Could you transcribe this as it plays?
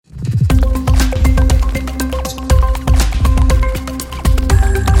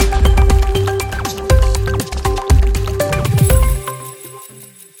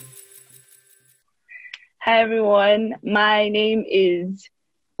everyone. My name is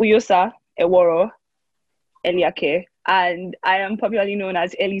Uyosa Eworo Eliake, and I am popularly known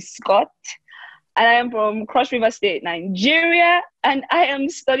as Ellie Scott. And I am from Cross River State, Nigeria, and I am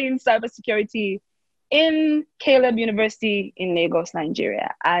studying cybersecurity in Caleb University in Lagos,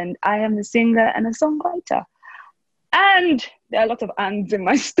 Nigeria. And I am a singer and a songwriter. And there are a lot of ands in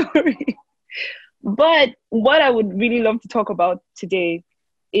my story. But what I would really love to talk about today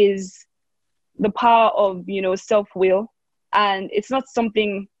is the power of, self-will. And it's not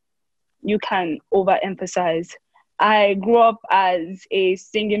something you can overemphasize. I grew up as a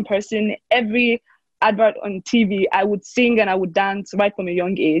singing person. Every advert on TV, I would sing and I would dance right from a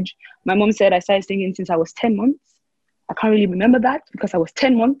young age. My mom said I started singing since I was 10 months. I can't really remember that because I was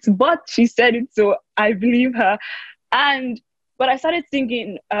 10 months, but she said it, so I believe her. But I started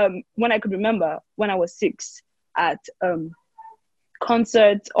singing when I could remember, when I was 6, at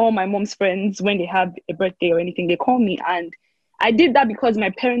concerts. All my mom's friends, when they have a birthday or anything, they call me. And I did that because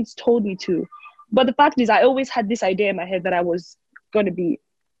my parents told me to. But the fact is, I always had this idea in my head that I was going to be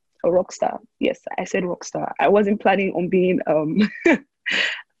a rock star. Yes, I said rock star. I wasn't planning on being an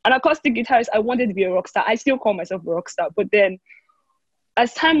acoustic guitarist. I wanted to be a rock star. I still call myself a rock star. But then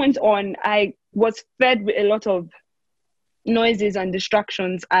as time went on, I was fed with a lot of noises and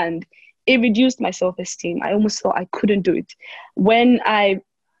distractions, and it reduced my self-esteem. I almost thought I couldn't do it. When I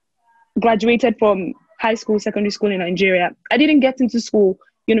graduated from high school, secondary school in Nigeria, I didn't get into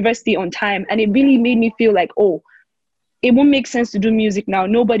university on time, and it really made me feel like, oh, it won't make sense to do music now.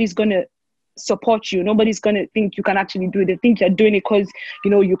 Nobody's gonna support you. Nobody's gonna think you can actually do it. They think you're doing it because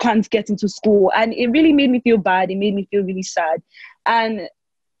you can't get into school. And it really made me feel bad. It made me feel really sad. And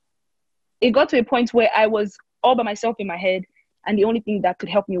it got to a point where I was all by myself in my head, and the only thing that could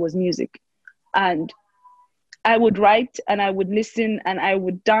help me was music. And I would write and I would listen and I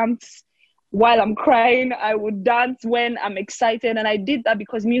would dance while I'm crying. I would dance when I'm excited. And I did that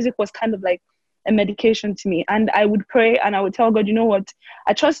because music was kind of like a medication to me. And I would pray and I would tell God, you know what,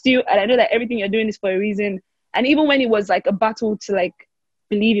 I trust you and I know that everything you're doing is for a reason. And even when it was like a battle to like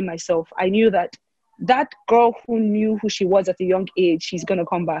believe in myself, I knew that that girl who knew who she was at a young age, she's going to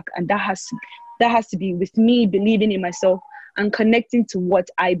come back. And that has to be with me believing in myself and connecting to what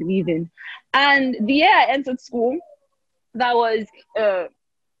I believe in. And the year I entered school, that was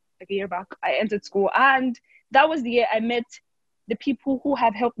like a year back, I entered school. And that was the year I met the people who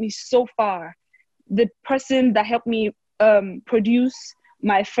have helped me so far. The person that helped me produce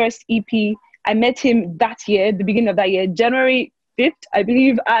my first EP, I met him that year, the beginning of that year, January 5th, I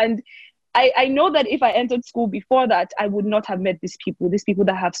believe. And I know that if I entered school before that, I would not have met these people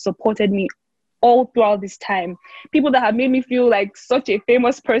that have supported me all throughout this time, people that have made me feel like such a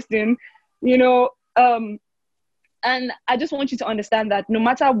famous person, and I just want you to understand that no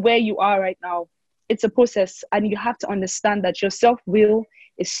matter where you are right now, it's a process, and you have to understand that your self-will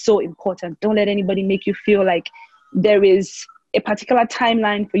is so important. Don't let anybody make you feel like there is a particular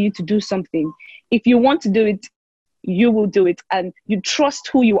timeline for you to do something. If you want to do it, you will do it, and you trust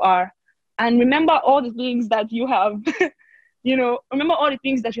who you are. And remember all the things that you have, remember all the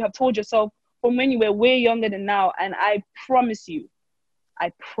things that you have told yourself from when you were way younger than now. And I promise you,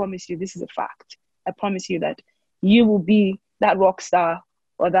 this is a fact. I promise you that you will be that rock star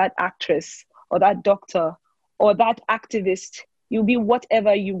or that actress or that doctor or that activist. You'll be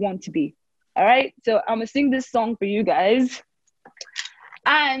whatever you want to be. All right. So I'm going to sing this song for you guys.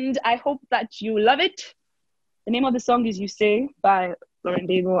 And I hope that you love it. The name of the song is You Say by Lauren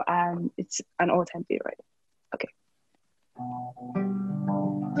Daigle, and it's an all-time favorite. Okay.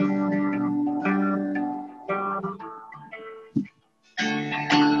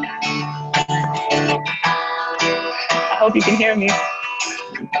 I hope you can hear me.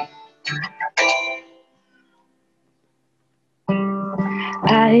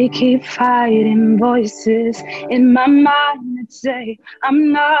 I keep fighting voices in my mind that say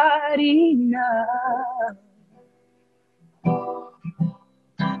I'm not enough.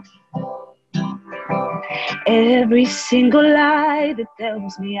 Every single lie that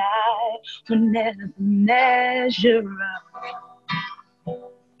tells me I will never measure up.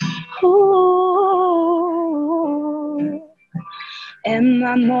 Ooh. Am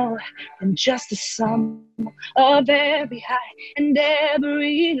I more than just a sum of every high and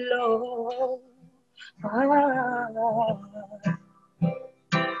every low?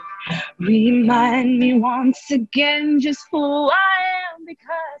 Remind me once again just who I am,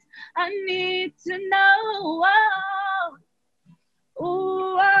 because I need to know.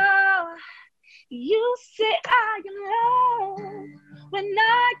 You say I am loved when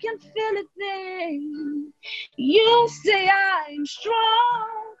I can feel a thing. You say I am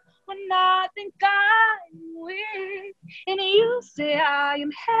strong when I think I'm weak, and you say I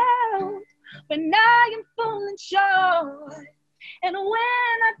am held when I am falling short. And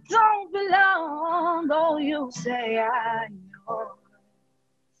when I don't belong, oh, you say I'm yours.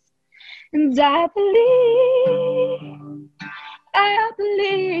 And I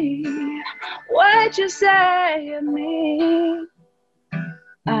believe what you say of me.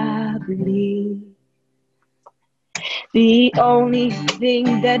 I believe the only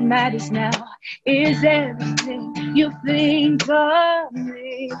thing that matters now is everything you think of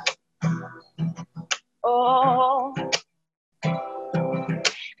me. Oh,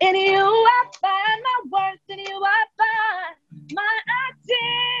 in you I find my worth, in you I find my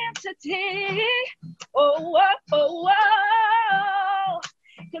identity. Oh, oh, oh, oh.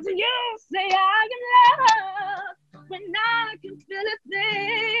 'Cause you say I am loved when I can feel a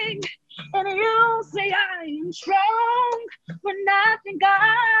thing. And you say I am strong when I think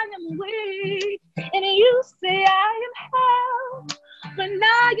I am weak. And you say I am held when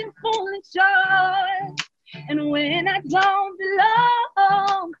I am falling short. And when I don't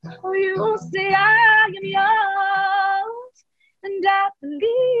belong, oh, you say I am yours. And I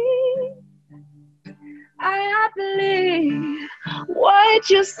believe what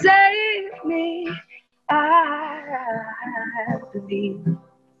you say of me. I believe.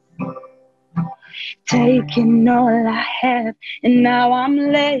 Taking all I have, and now I'm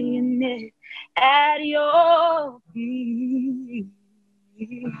laying it at your feet.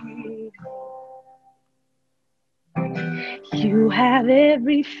 You have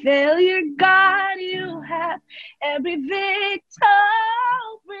every failure, God, you have every victory.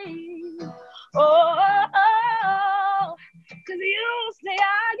 Oh, 'cause you say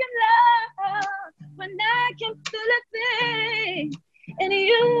I am loved when I can feel a thing. And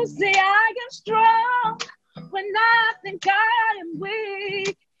you say I am strong when I think I am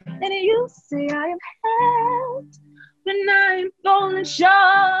weak. And you say I am held when I'm falling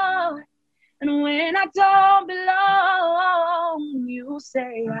short. And when I don't belong, you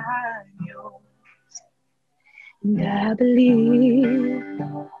say I'm yours. And I believe.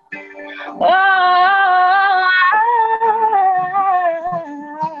 Oh,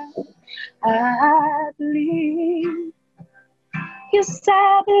 I believe. Yes,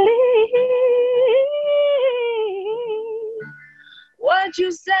 I believe what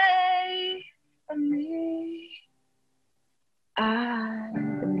you say of me. I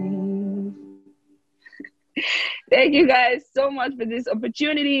believe. Thank you guys so much for this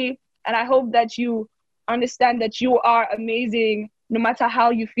opportunity. And I hope that you understand that you are amazing. No matter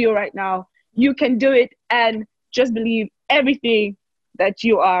how you feel right now, you can do it, and just believe everything that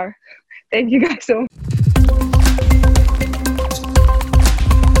you are. Thank you guys so much.